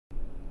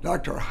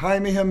Dr.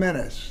 Jaime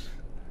Jiménez,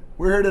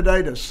 we're here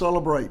today to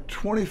celebrate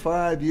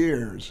 25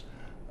 years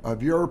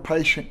of your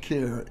patient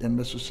care in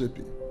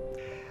Mississippi.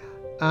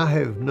 I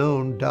have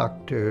known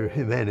Dr.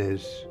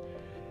 Jiménez,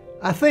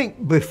 I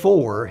think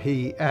before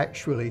he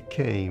actually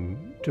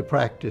came to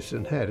practice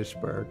in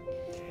Hattiesburg.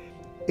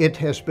 It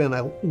has been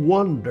a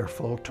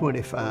wonderful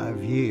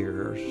 25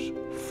 years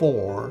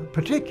for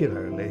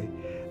particularly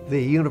the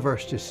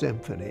University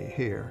Symphony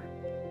here.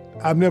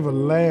 I've never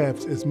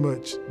laughed as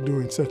much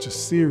during such a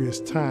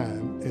serious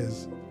time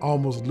as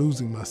almost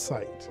losing my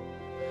sight.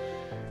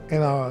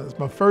 And it's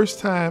my first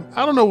time.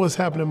 I don't know what's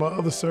happening in my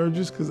other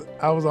surgeries because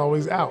I was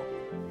always out.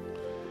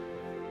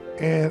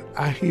 And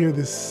I hear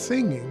this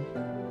singing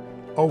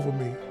over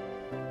me.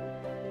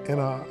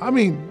 And I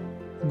mean,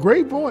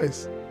 great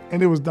voice.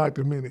 And it was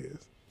Dr.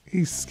 Jiménez.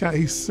 He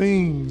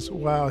sings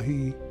while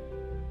he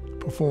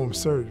performs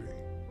surgery.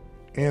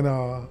 And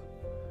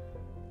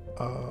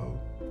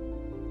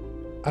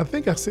I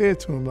think I said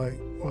to him, like,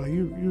 wow,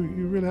 you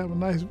really have a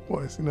nice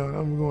voice, you know, and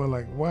I'm going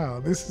like, wow,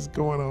 this is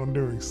going on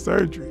during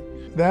surgery.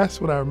 That's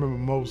what I remember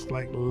most,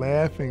 like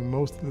laughing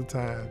most of the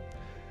time,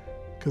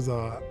 because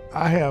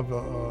I have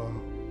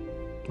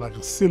like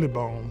a silly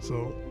bone,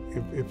 so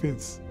if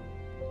it's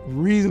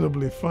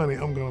reasonably funny,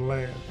 I'm gonna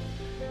laugh.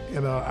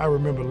 And I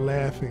remember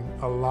laughing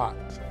a lot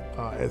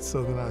at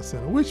Southern Eye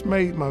Center, which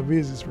made my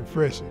visits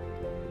refreshing,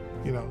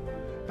 you know.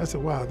 I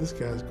said, wow, this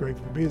guy's great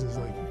for business.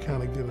 Like, you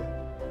kind of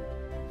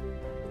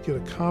get a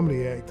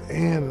comedy act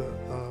and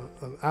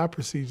an eye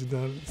procedure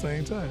done at the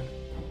same time.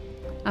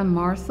 I'm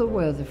Martha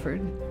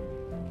Weatherford,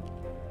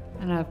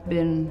 and I've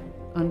been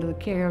under the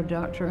care of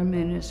Dr.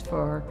 Jiménez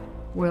for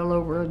well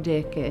over a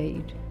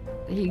decade.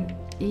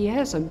 He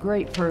has a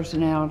great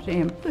personality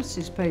and puts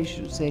his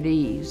patients at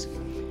ease.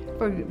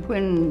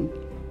 When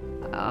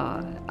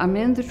I'm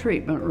in the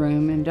treatment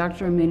room and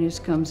Dr.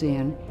 Jiménez comes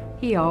in,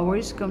 he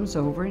always comes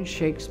over and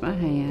shakes my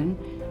hand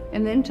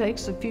and then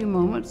takes a few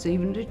moments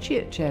even to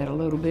chit-chat a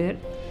little bit.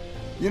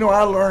 You know,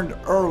 I learned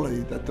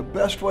early that the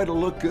best way to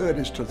look good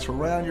is to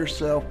surround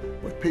yourself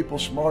with people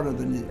smarter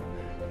than you.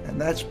 And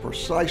that's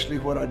precisely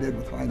what I did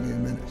with Jaime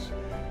Jiménez.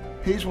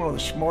 He's one of the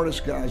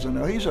smartest guys I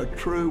know. He's a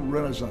true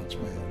Renaissance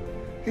man.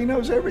 He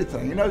knows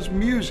everything. He knows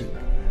music.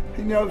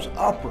 He knows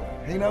opera.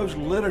 He knows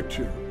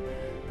literature.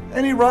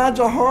 And he rides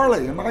a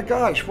Harley, and my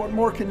gosh, what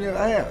more can you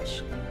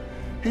ask?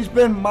 He's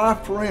been my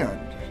friend.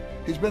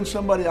 He's been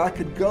somebody I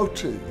could go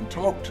to and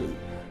talk to,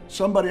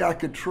 somebody I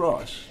could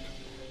trust.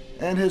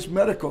 And his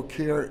medical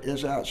care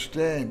is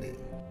outstanding.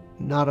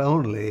 Not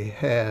only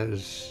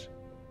has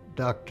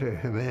Dr.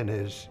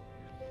 Jiménez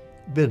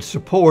been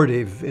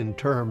supportive in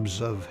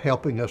terms of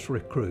helping us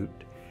recruit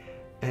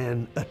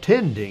and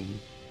attending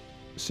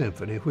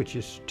Symphony, which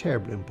is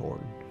terribly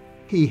important,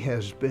 he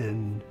has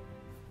been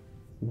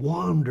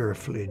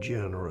wonderfully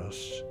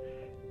generous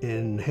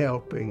in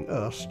helping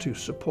us to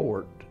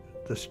support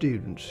the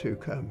students who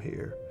come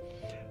here.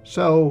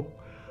 So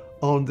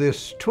on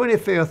this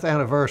 25th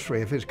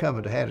anniversary of his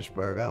coming to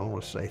Hattiesburg, I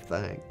want to say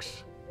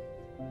thanks.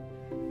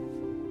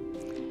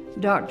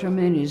 Dr.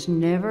 Jiménez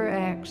never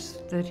acts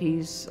that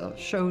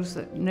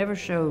never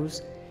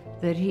shows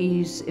that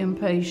he's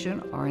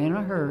impatient or in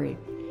a hurry.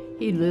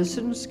 He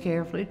listens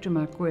carefully to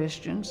my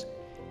questions,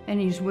 and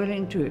he's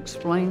willing to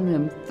explain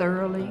them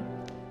thoroughly,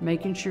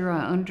 making sure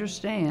I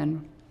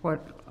understand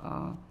what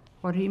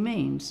he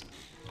means.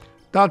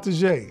 Dr.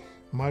 J,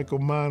 Michael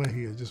Minor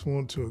here. Just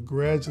want to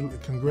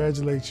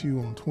congratulate you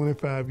on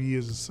 25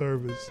 years of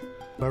service.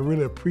 I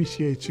really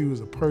appreciate you as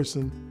a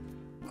person.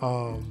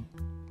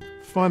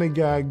 Funny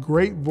guy,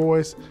 great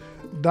voice.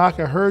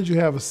 Doc, I heard you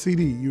have a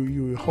CD.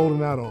 You were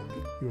holding out on me.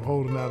 You were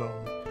holding out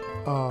on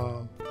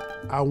me.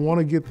 I want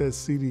to get that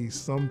CD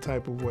some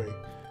type of way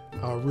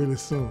really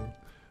soon.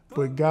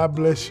 But God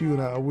bless you,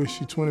 and I wish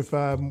you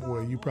 25,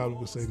 well, you probably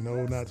would say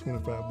no, not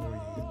 25 more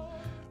years.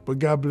 But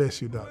God bless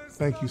you, Doc.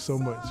 Thank you so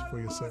much for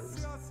your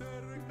service.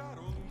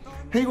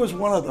 He was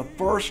one of the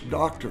first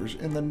doctors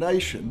in the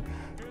nation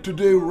to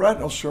do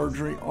retinal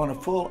surgery on a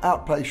full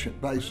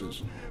outpatient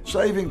basis,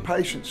 saving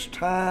patients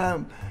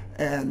time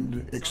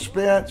and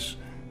expense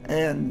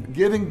and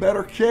giving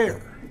better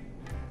care.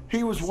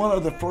 He was one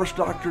of the first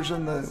doctors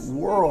in the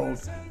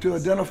world to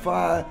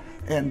identify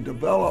and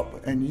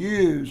develop and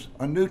use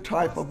a new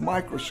type of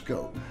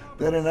microscope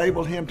that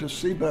enabled him to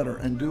see better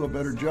and do a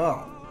better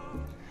job.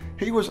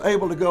 He was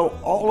able to go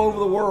all over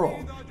the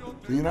world,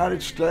 to the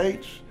United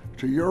States,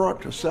 to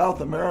Europe, to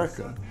South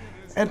America,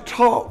 and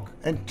talk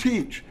and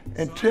teach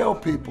and tell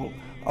people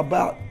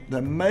about the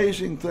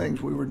amazing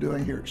things we were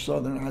doing here at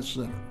Southern Eye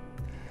Center.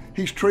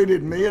 He's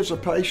treated me as a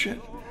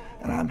patient,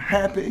 and I'm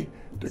happy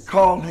to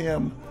call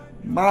him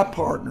my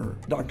partner,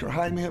 Dr.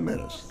 Jaime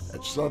Jiménez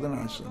at Southern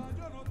Eye Center.